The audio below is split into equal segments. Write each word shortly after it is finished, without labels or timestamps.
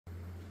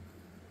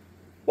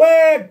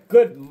Well,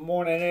 good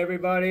morning,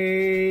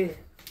 everybody.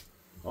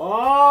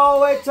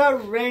 Oh, it's a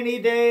rainy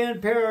day in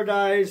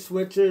paradise,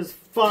 which is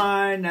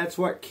fine. That's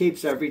what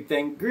keeps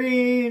everything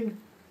green.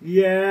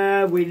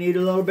 Yeah, we need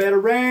a little bit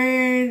of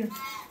rain,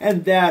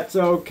 and that's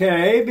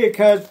okay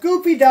because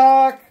Goofy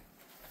Doc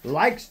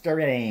likes the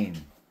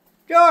rain.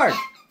 George,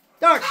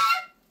 Doc,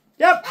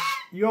 yep,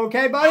 you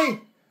okay,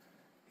 buddy?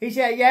 He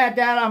said, yeah,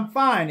 Dad, I'm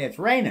fine. It's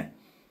raining.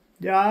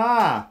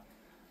 Yeah,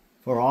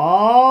 for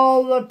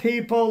all the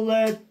people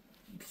that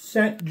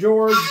sent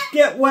George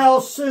get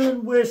well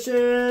soon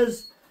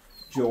wishes.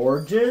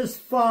 George is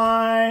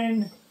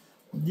fine.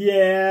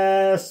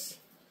 Yes.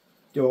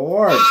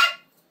 George.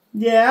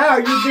 Yeah, are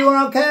you doing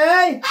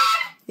okay?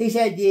 He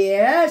said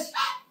yes.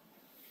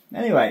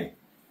 Anyway,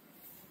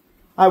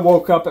 I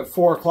woke up at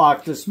 4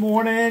 o'clock this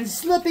morning.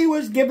 Slippy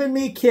was giving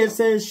me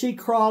kisses. She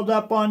crawled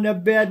up on the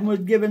bed and was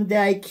giving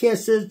Dad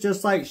kisses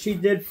just like she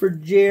did for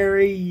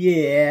Jerry.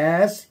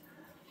 Yes.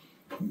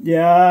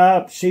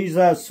 Yep, she's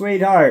a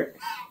sweetheart.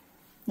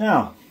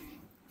 Now,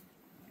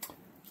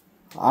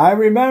 I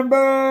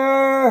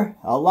remember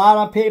a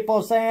lot of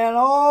people saying,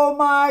 oh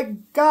my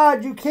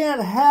God, you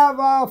can't have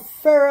a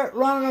ferret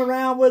running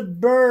around with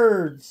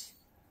birds.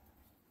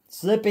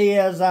 Slippy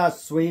is a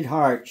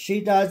sweetheart.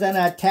 She doesn't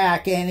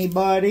attack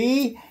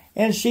anybody,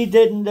 and she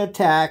didn't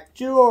attack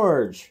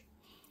George.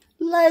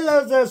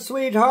 Layla's a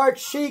sweetheart.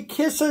 She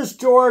kisses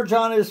George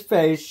on his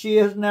face. She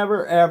has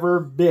never ever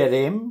bit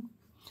him.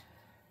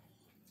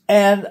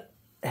 And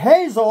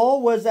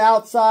Hazel was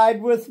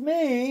outside with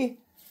me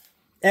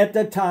at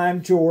the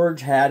time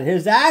George had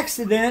his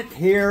accident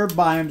here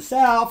by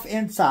himself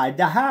inside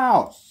the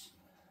house.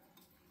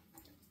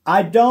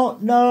 I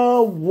don't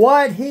know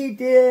what he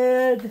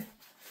did.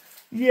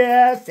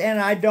 Yes, and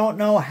I don't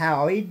know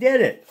how he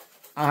did it.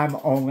 I'm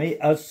only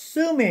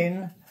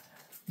assuming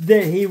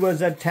that he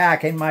was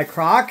attacking my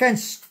crock and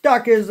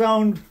stuck his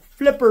own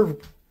flipper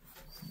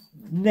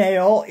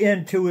nail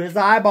into his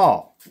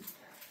eyeball.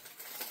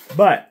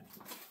 But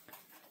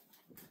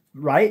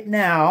right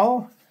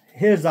now,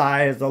 his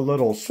eye is a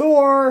little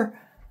sore,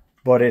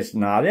 but it's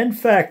not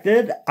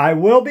infected. I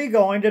will be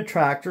going to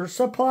Tractor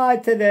Supply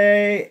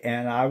today,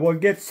 and I will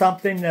get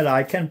something that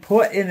I can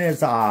put in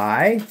his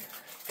eye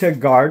to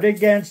guard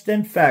against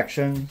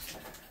infections.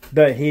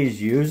 But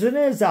he's using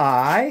his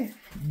eye.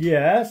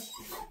 Yes.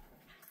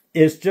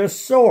 It's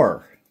just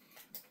sore.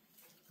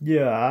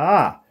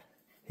 Yeah.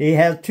 He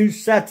has 2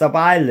 sets of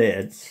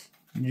eyelids.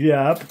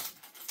 Yep.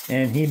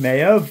 And he may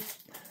have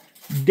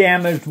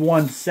damaged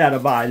 1 set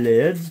of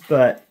eyelids,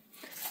 but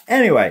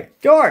anyway,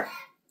 George,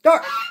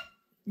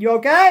 you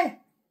okay?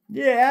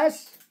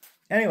 Yes.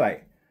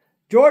 Anyway,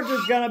 George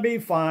is going to be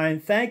fine.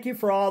 Thank you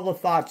for all the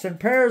thoughts and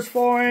prayers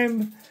for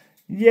him.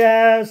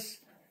 Yes,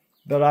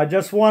 but I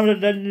just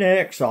wanted to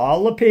nix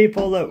all the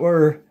people that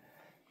were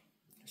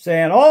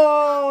saying,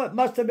 oh, it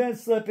must have been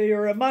Slippy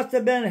or it must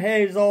have been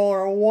Hazel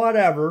or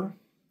whatever.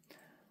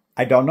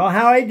 I don't know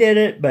how he did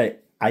it,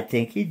 but I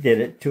think he did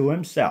it to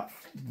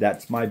himself.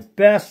 That's my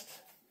best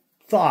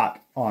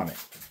thought on it.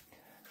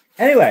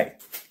 Anyway,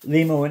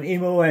 Limu and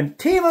Emu and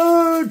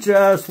Timu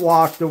just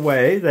walked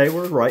away. They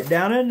were right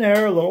down in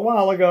there a little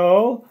while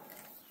ago.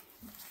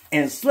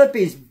 And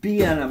Slippy's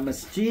being a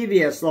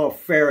mischievous little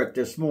ferret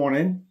this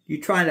morning.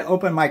 You trying to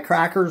open my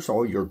crackers?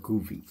 Oh, you're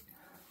goofy.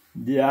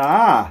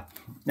 Yeah.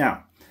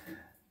 Now,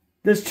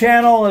 this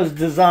channel is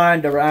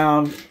designed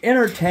around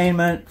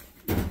entertainment,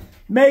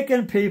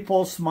 making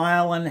people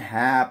smile and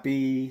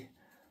happy.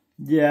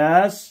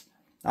 Yes.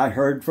 I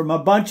heard from a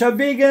bunch of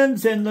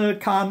vegans in the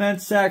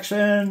comments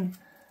section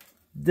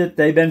that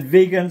they've been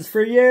vegans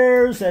for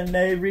years and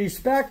they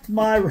respect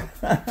my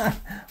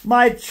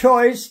my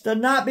choice to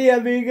not be a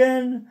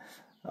vegan.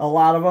 A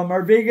lot of them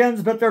are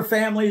vegans, but their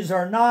families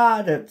are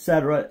not,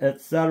 etc.,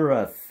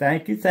 etc.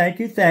 Thank you, thank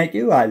you, thank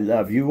you. I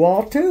love you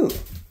all too.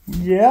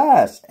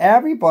 Yes,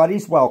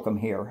 everybody's welcome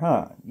here,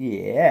 huh?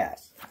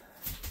 Yes.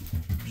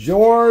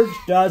 George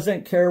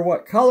doesn't care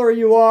what color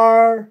you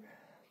are,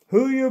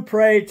 who you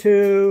pray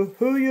to,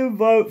 who you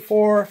vote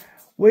for.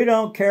 We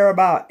don't care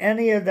about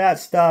any of that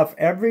stuff.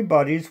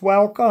 Everybody's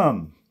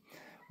welcome.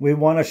 We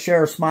want to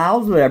share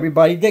smiles with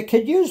everybody that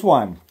could use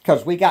one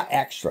because we got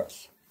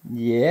extras.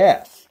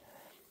 Yes.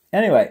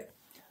 Anyway,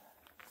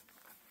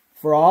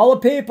 for all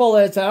the people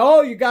that say,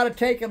 oh, you got to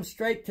take them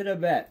straight to the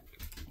vet.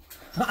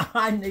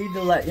 I need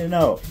to let you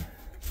know.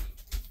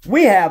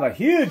 We have a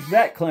huge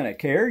vet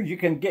clinic here. You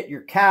can get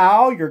your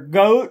cow, your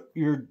goat,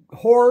 your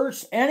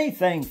horse,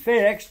 anything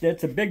fixed.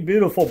 It's a big,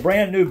 beautiful,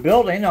 brand new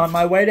building on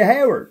my way to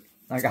Hayward.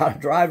 I got to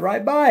drive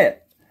right by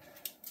it.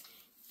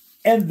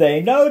 And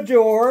they know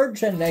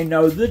George, and they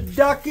know the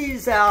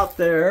duckies out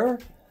there.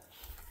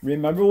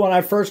 Remember when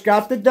I first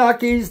got the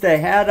duckies, they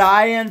had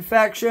eye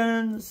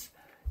infections.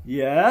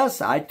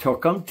 Yes, I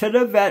took them to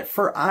the vet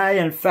for eye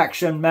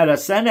infection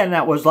medicine, and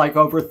that was like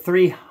over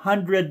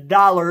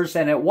 $300,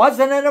 and it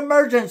wasn't an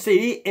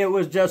emergency. It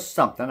was just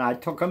something. I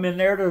took them in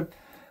there to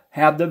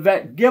have the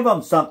vet give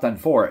them something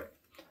for it.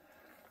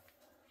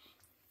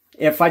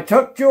 If I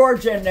took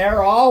George in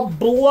there all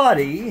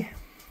bloody,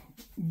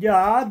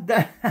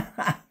 God,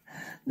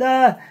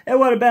 it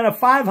would have been a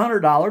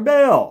 $500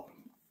 bill.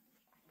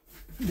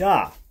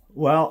 Yeah,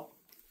 well,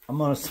 I'm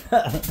going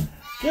to,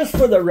 just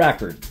for the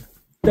record,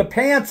 the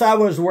pants I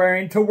was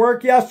wearing to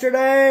work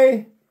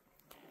yesterday,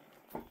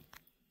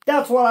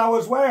 that's what I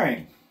was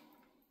wearing.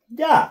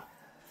 Yeah,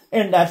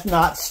 and that's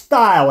not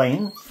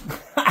styling.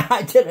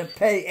 I didn't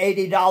pay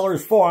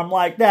 $80 for them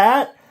like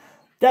that.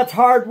 That's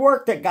hard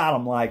work that got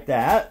them like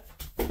that.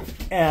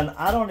 And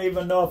I don't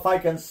even know if I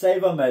can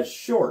save them as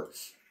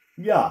shorts.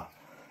 Yeah.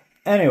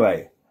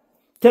 Anyway,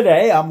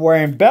 today I'm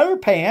wearing better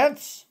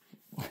pants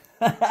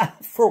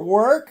for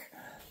work.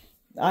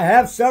 I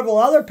have several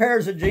other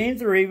pairs of jeans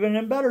that are even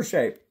in better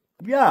shape.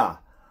 Yeah.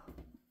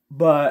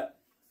 But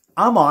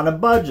I'm on a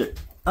budget.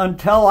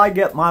 Until I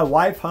get my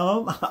wife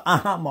home,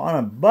 I'm on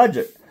a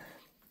budget.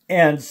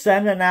 And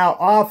sending out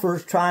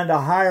offers trying to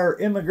hire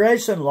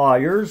immigration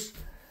lawyers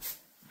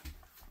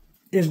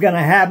is going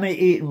to have me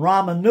eating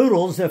ramen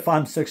noodles if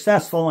I'm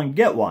successful and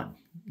get one.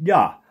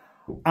 Yeah,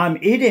 I'm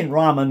eating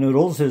ramen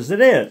noodles as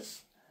it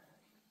is.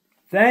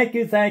 Thank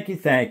you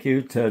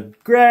to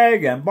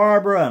Greg and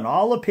Barbara and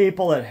all the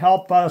people that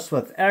help us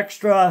with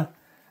extra.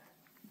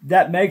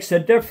 That makes a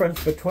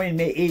difference between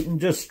me eating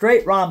just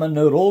straight ramen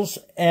noodles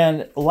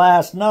and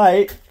last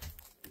night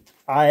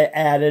I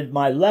added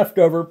my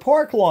leftover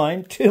pork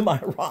loin to my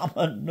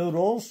ramen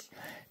noodles.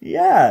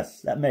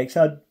 Yes, that makes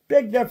a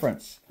big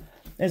difference.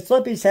 And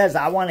Slippy says,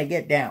 I want to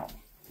get down.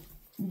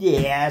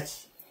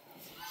 Yes.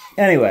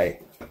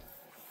 Anyway,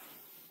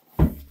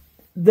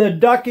 the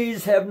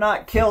duckies have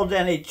not killed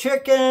any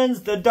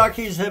chickens. The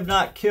duckies have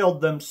not killed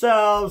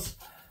themselves.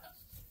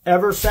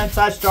 Ever since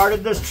I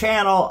started this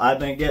channel, I've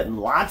been getting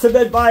lots of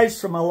advice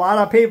from a lot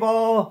of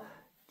people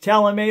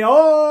telling me,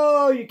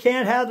 oh, you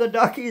can't have the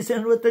duckies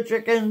in with the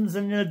chickens,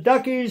 and the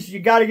duckies, you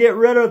got to get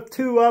rid of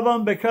 2 of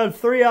them because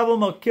 3 of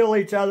them will kill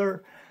each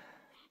other.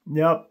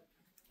 Yep.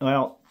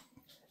 Well,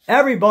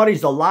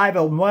 everybody's alive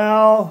and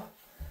well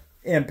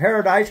in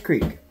Paradise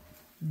Creek.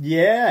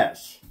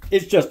 Yes.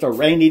 It's just a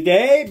rainy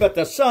day, but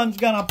the sun's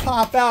going to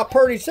pop out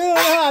pretty soon,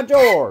 huh,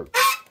 George?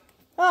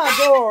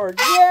 Huh, George?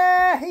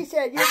 Yeah, he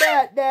said, you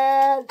bet,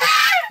 Dad.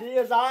 See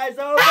his eyes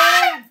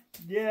open?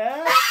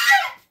 Yeah.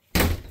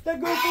 The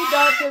Goofy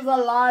Duck is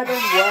alive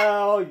and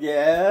well.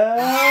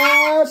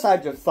 Yes. I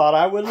just thought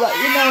I would let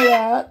you know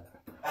that.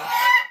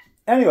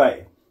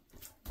 Anyway,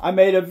 I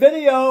made a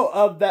video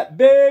of that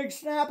big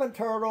snapping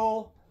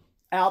turtle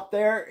out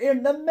there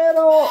in the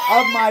middle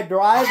of my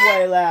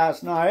driveway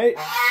last night.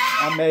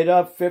 I made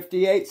a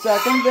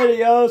 58-second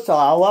video, so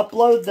I'll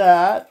upload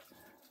that.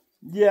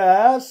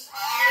 Yes.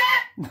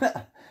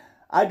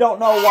 I don't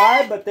know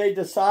why, but they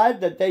decide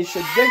that they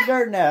should dig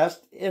their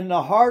nest in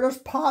the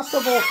hardest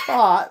possible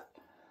spot.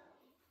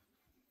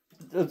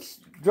 The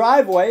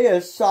driveway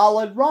is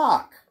solid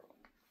rock.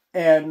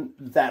 And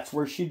that's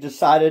where she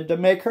decided to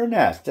make her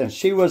nest. And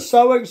she was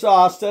so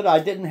exhausted, I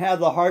didn't have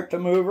the heart to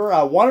move her.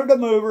 I wanted to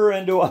move her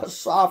into a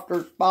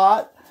softer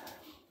spot,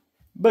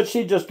 but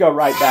she'd just go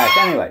right back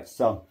anyway.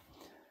 So,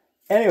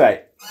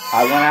 anyway,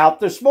 I went out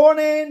this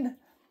morning,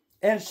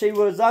 and she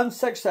was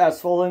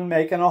unsuccessful in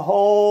making a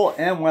hole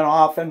and went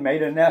off and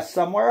made a nest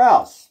somewhere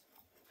else.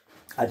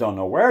 I don't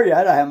know where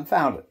yet. I haven't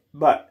found it.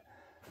 But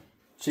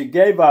she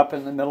gave up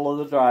in the middle of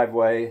the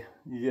driveway.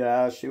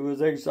 Yeah, she was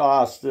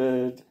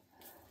exhausted.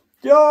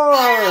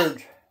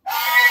 George!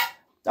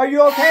 Are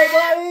you okay,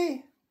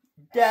 buddy?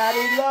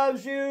 Daddy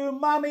loves you.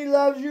 Mommy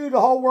loves you. The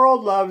whole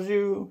world loves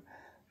you.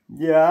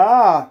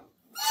 Yeah.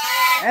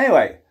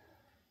 Anyway.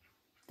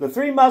 The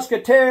Three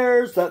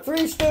Musketeers, the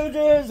Three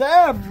Stooges,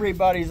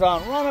 everybody's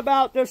on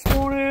runabout this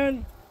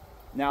morning.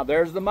 Now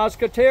there's the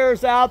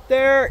Musketeers out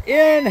there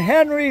in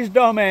Henry's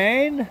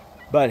domain,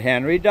 but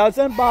Henry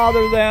doesn't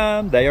bother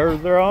them. They are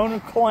their own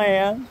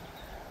clan.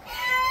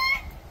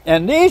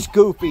 And these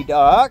Goofy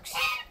Ducks,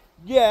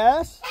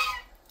 yes.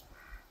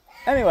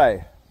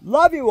 Anyway,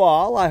 love you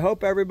all. I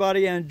hope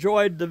everybody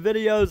enjoyed the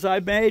videos I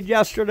made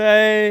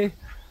yesterday.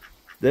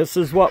 This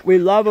is what we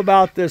love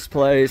about this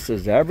place,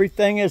 is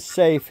everything is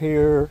safe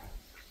here,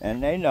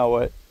 and they know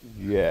it.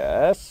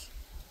 Yes.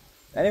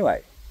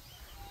 Anyway,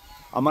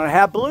 I'm going to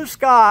have blue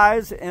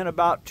skies in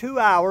about 2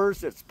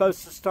 hours. It's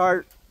supposed to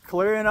start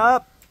clearing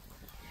up,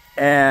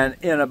 and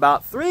in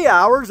about 3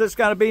 hours, it's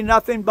going to be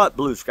nothing but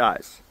blue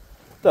skies.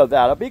 So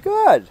that'll be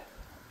good.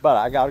 But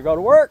I got to go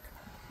to work.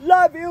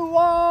 Love you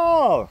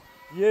all.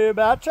 You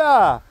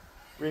betcha.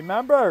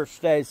 Remember,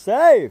 stay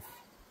safe.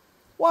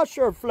 Wash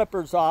your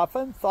flippers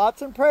often.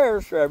 Thoughts and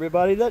prayers for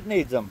everybody that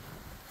needs them.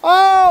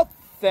 Oh,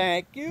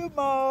 thank you,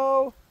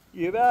 Mo.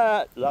 You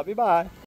bet. Love you. Bye.